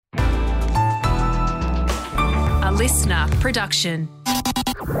listener production.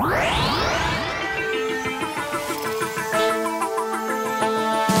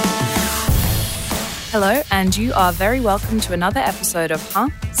 Hello, and you are very welcome to another episode of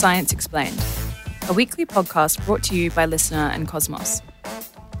Science Explained, a weekly podcast brought to you by Listener and Cosmos.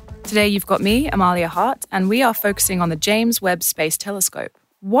 Today you've got me, Amalia Hart, and we are focusing on the James Webb Space Telescope.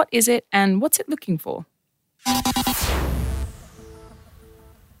 What is it and what's it looking for?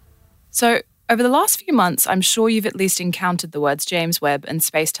 So, over the last few months, I'm sure you've at least encountered the words James Webb and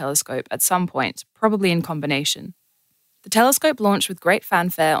Space Telescope at some point, probably in combination. The telescope launched with great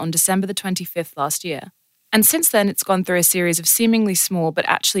fanfare on December the 25th last year, and since then it's gone through a series of seemingly small but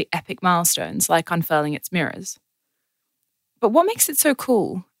actually epic milestones, like unfurling its mirrors. But what makes it so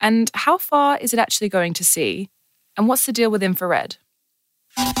cool, and how far is it actually going to see, and what's the deal with infrared?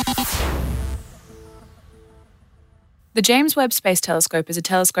 The James Webb Space Telescope is a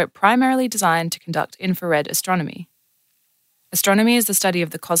telescope primarily designed to conduct infrared astronomy. Astronomy is the study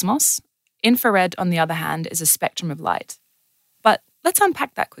of the cosmos. Infrared, on the other hand, is a spectrum of light. But let's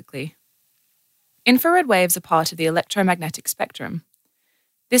unpack that quickly. Infrared waves are part of the electromagnetic spectrum.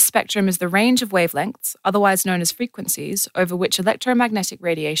 This spectrum is the range of wavelengths, otherwise known as frequencies, over which electromagnetic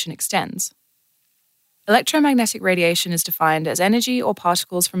radiation extends. Electromagnetic radiation is defined as energy or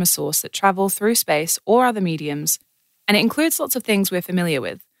particles from a source that travel through space or other mediums, and it includes lots of things we're familiar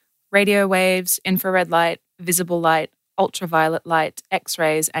with: radio waves, infrared light, visible light, ultraviolet light,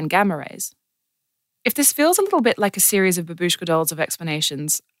 X-rays, and gamma rays. If this feels a little bit like a series of babushka dolls of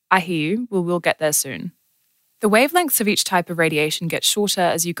explanations, I hear you, we'll get there soon. The wavelengths of each type of radiation get shorter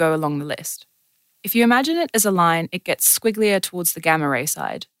as you go along the list. If you imagine it as a line, it gets squigglier towards the gamma ray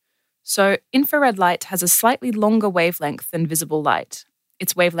side. So infrared light has a slightly longer wavelength than visible light.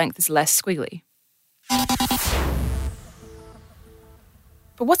 Its wavelength is less squiggly.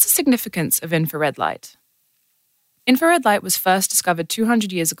 But what's the significance of infrared light? Infrared light was first discovered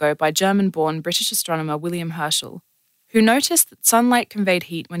 200 years ago by German-born British astronomer William Herschel, who noticed that sunlight conveyed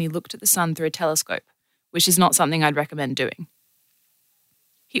heat when he looked at the sun through a telescope, which is not something I'd recommend doing.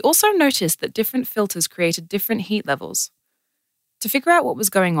 He also noticed that different filters created different heat levels. To figure out what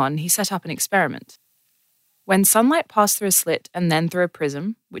was going on, he set up an experiment. When sunlight passed through a slit and then through a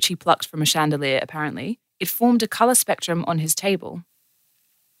prism, which he plucked from a chandelier apparently, it formed a colour spectrum on his table.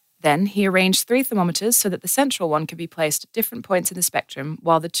 Then he arranged 3 thermometers so that the central one could be placed at different points in the spectrum,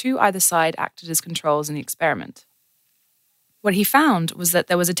 while the 2 either side acted as controls in the experiment. What he found was that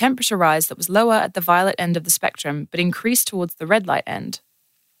there was a temperature rise that was lower at the violet end of the spectrum, but increased towards the red light end.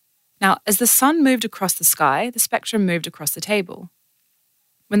 Now, as the sun moved across the sky, the spectrum moved across the table.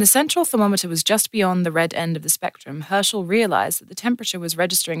 When the central thermometer was just beyond the red end of the spectrum, Herschel realized that the temperature was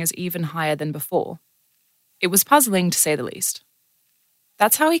registering as even higher than before. It was puzzling, to say the least.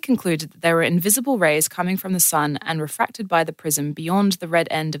 That's how he concluded that there were invisible rays coming from the sun and refracted by the prism beyond the red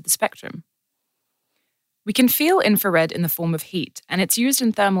end of the spectrum. We can feel infrared in the form of heat, and it's used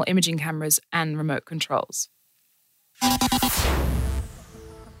in thermal imaging cameras and remote controls.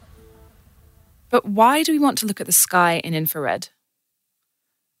 But why do we want to look at the sky in infrared?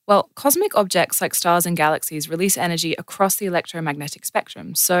 Well, cosmic objects like stars and galaxies release energy across the electromagnetic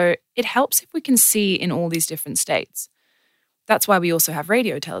spectrum, so it helps if we can see in all these different states. That's why we also have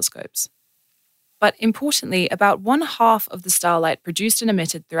radio telescopes. But importantly, about 1/2 of the starlight produced and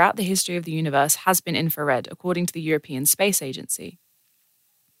emitted throughout the history of the universe has been infrared, according to the European Space Agency.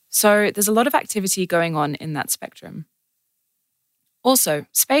 So there's a lot of activity going on in that spectrum. Also,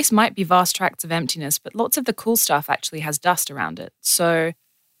 space might be vast tracts of emptiness, but lots of the cool stuff actually has dust around it. So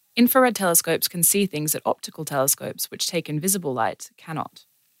infrared telescopes can see things that optical telescopes, which take in visible light, cannot.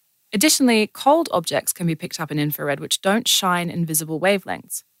 Additionally, cold objects can be picked up in infrared which don't shine in visible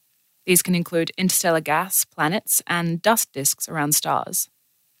wavelengths. These can include interstellar gas, planets, and dust disks around stars.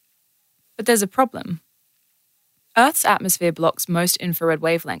 But there's a problem. Earth's atmosphere blocks most infrared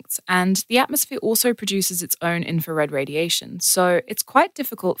wavelengths, and the atmosphere also produces its own infrared radiation, so it's quite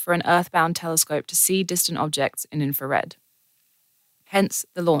difficult for an Earth-bound telescope to see distant objects in infrared. Hence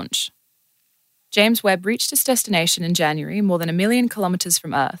the launch. James Webb reached its destination in January, more than 1 million kilometres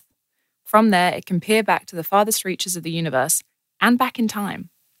from Earth. From there, it can peer back to the farthest reaches of the universe and back in time.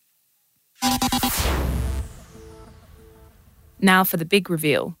 Now for the big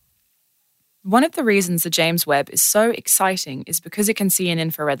reveal. One of the reasons the James Webb is so exciting is because it can see in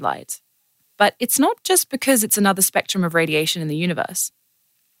infrared light. But it's not just because it's another spectrum of radiation in the universe.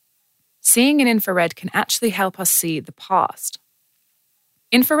 Seeing in infrared can actually help us see the past.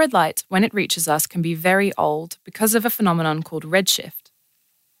 Infrared light, when it reaches us, can be very old because of a phenomenon called redshift.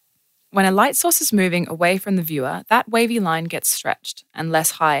 When a light source is moving away from the viewer, that wavy line gets stretched and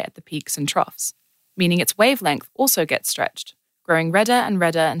less high at the peaks and troughs. meaning its wavelength also gets stretched, growing redder and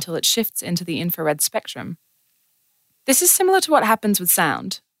redder until it shifts into the infrared spectrum. This is similar to what happens with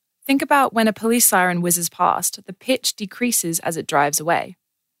sound. Think about when a police siren whizzes past, the pitch decreases as it drives away.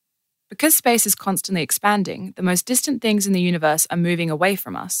 Because space is constantly expanding, the most distant things in the universe are moving away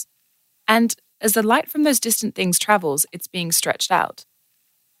from us. And as the light from those distant things travels, it's being stretched out.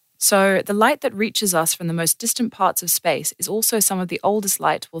 So the light that reaches us from the most distant parts of space is also some of the oldest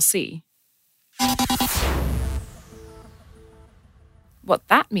light we'll see. What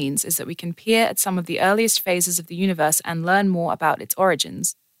that means is that we can peer at some of the earliest phases of the universe and learn more about its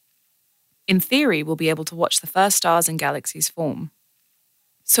origins. In theory, we'll be able to watch the first stars and galaxies form.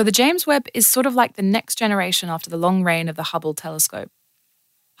 So the James Webb is sort of like the next generation after the long reign of the Hubble telescope.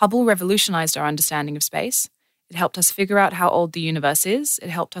 Hubble revolutionized our understanding of space. It helped us figure out how old the universe is, it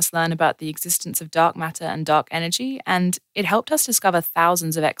helped us learn about the existence of dark matter and dark energy, and it helped us discover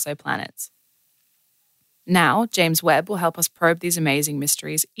thousands of exoplanets. Now, James Webb will help us probe these amazing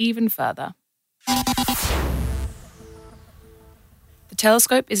mysteries even further. The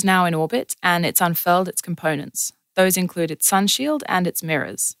telescope is now in orbit and it's unfurled its components. Those include its sun shield and its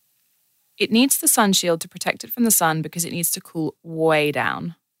mirrors. It needs the sun shield to protect it from the sun because it needs to cool way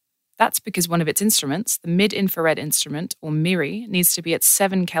down. That's because one of its instruments, the mid-infrared instrument, or MIRI, needs to be at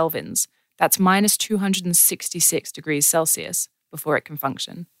 7 kelvins, that's minus 266 degrees Celsius, before it can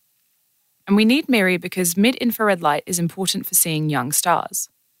function. And we need MIRI because mid-infrared light is important for seeing young stars.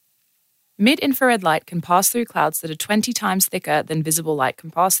 Mid-infrared light can pass through clouds that are 20 times thicker than visible light can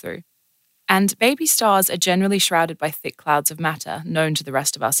pass through. And baby stars are generally shrouded by thick clouds of matter, known to the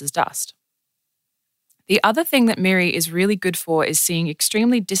rest of us as dust. The other thing that MIRI is really good for is seeing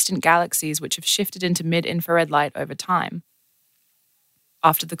extremely distant galaxies which have shifted into mid-infrared light over time.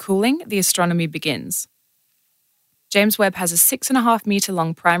 After the cooling, the astronomy begins. James Webb has a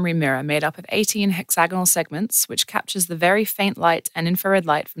 6.5-meter-long primary mirror made up of 18 hexagonal segments, which captures the very faint light and infrared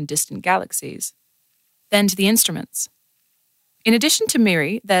light from distant galaxies. Then to the instruments. In addition to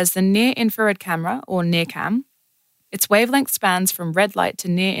MIRI, there's the near-infrared camera, or NIRCam. Its wavelength spans from red light to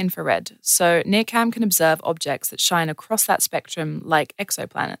near-infrared, so NIRCam can observe objects that shine across that spectrum like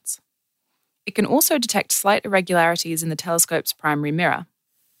exoplanets. It can also detect slight irregularities in the telescope's primary mirror.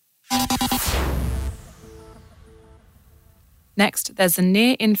 Next, there's the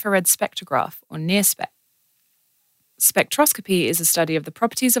near-infrared spectrograph, or NIRSpec. Spectroscopy is a study of the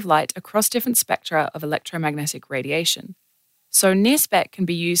properties of light across different spectra of electromagnetic radiation. So NIRSpec can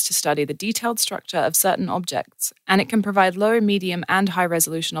be used to study the detailed structure of certain objects, and it can provide low, medium, and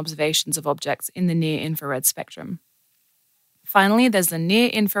high-resolution observations of objects in the near-infrared spectrum. Finally, there's the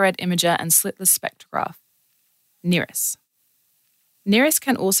Near-Infrared Imager and Slitless Spectrograph, NIRIS. NIRIS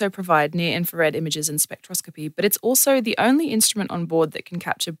can also provide near-infrared images and spectroscopy, but it's also the only instrument on board that can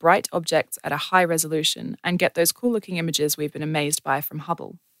capture bright objects at a high resolution and get those cool-looking images we've been amazed by from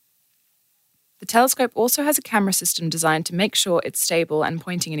Hubble. The telescope also has a camera system designed to make sure it's stable and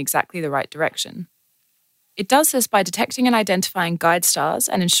pointing in exactly the right direction. It does this by detecting and identifying guide stars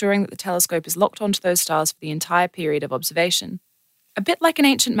and ensuring that the telescope is locked onto those stars for the entire period of observation, a bit like an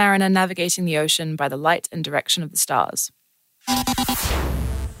ancient mariner navigating the ocean by the light and direction of the stars.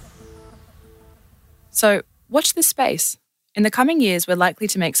 So, watch this space. In the coming years, we're likely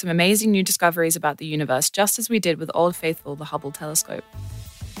to make some amazing new discoveries about the universe, just as we did with Old Faithful, the Hubble telescope.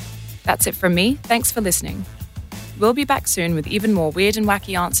 That's it from me. Thanks for listening. We'll be back soon with even more weird and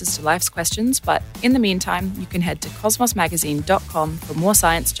wacky answers to life's questions, but in the meantime, you can head to cosmosmagazine.com for more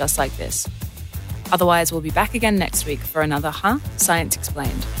science just like this. Otherwise, we'll be back again next week for another Science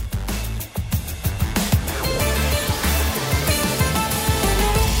Explained.